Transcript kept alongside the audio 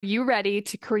You ready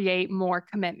to create more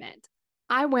commitment?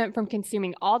 I went from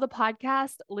consuming all the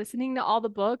podcasts, listening to all the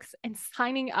books, and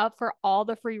signing up for all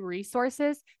the free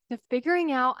resources to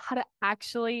figuring out how to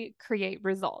actually create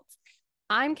results.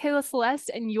 I'm Kayla Celeste,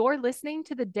 and you're listening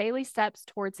to the Daily Steps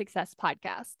Toward Success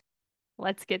podcast.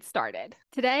 Let's get started.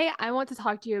 Today, I want to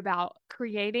talk to you about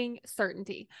creating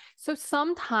certainty. So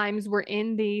sometimes we're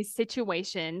in these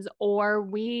situations or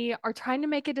we are trying to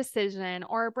make a decision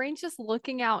or our brain's just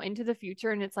looking out into the future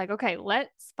and it's like, okay,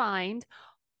 let's find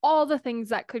all the things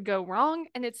that could go wrong.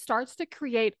 And it starts to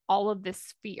create all of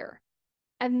this fear.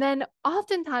 And then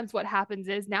oftentimes what happens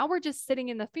is now we're just sitting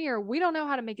in the fear. We don't know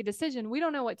how to make a decision. We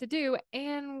don't know what to do,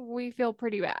 and we feel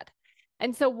pretty bad.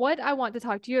 And so, what I want to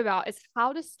talk to you about is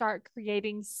how to start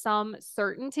creating some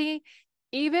certainty,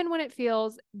 even when it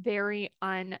feels very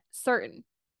uncertain.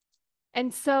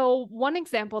 And so, one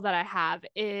example that I have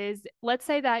is let's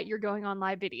say that you're going on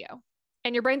live video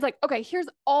and your brain's like, okay, here's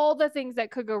all the things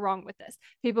that could go wrong with this.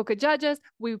 People could judge us.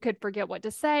 We could forget what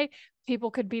to say. People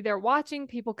could be there watching.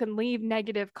 People can leave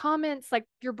negative comments. Like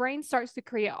your brain starts to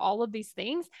create all of these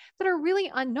things that are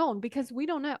really unknown because we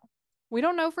don't know. We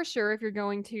don't know for sure if you're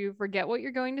going to forget what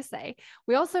you're going to say.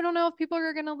 We also don't know if people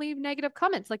are going to leave negative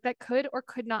comments. Like that could or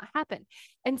could not happen.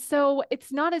 And so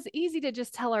it's not as easy to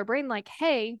just tell our brain, like,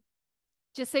 hey,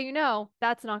 just so you know,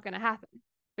 that's not going to happen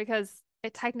because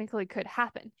it technically could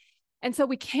happen. And so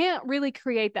we can't really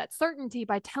create that certainty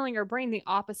by telling our brain the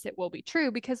opposite will be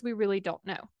true because we really don't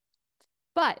know.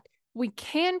 But we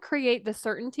can create the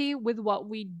certainty with what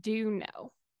we do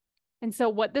know. And so,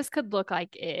 what this could look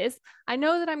like is I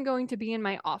know that I'm going to be in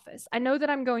my office. I know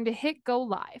that I'm going to hit go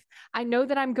live. I know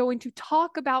that I'm going to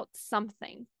talk about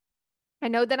something. I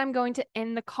know that I'm going to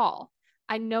end the call.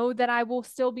 I know that I will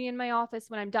still be in my office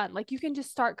when I'm done. Like you can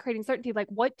just start creating certainty. Like,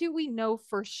 what do we know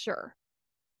for sure?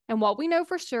 And what we know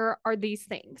for sure are these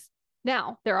things.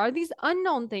 Now, there are these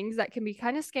unknown things that can be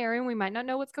kind of scary and we might not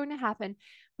know what's going to happen,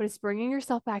 but it's bringing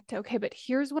yourself back to, okay, but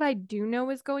here's what I do know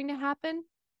is going to happen.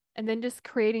 And then just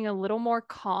creating a little more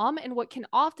calm. And what can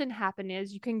often happen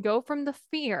is you can go from the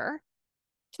fear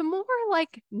to more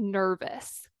like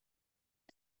nervous.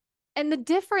 And the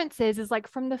difference is like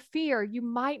from the fear, you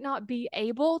might not be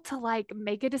able to like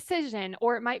make a decision,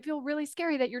 or it might feel really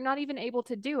scary that you're not even able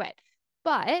to do it.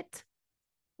 But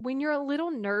when you're a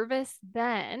little nervous,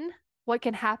 then what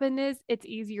can happen is it's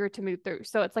easier to move through.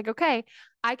 So it's like, okay,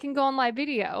 I can go on live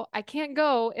video. I can't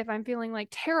go if I'm feeling like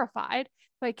terrified,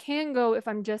 but I can go if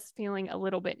I'm just feeling a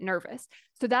little bit nervous.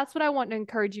 So that's what I want to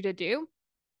encourage you to do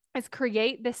is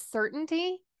create this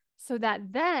certainty so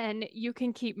that then you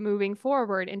can keep moving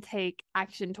forward and take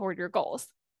action toward your goals.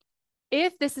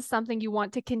 If this is something you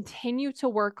want to continue to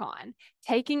work on,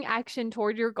 taking action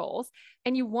toward your goals,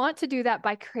 and you want to do that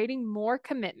by creating more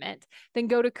commitment, then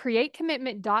go to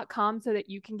createcommitment.com so that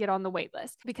you can get on the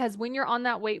waitlist. Because when you're on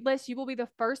that waitlist, you will be the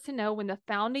first to know when the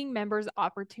founding members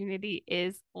opportunity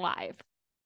is live.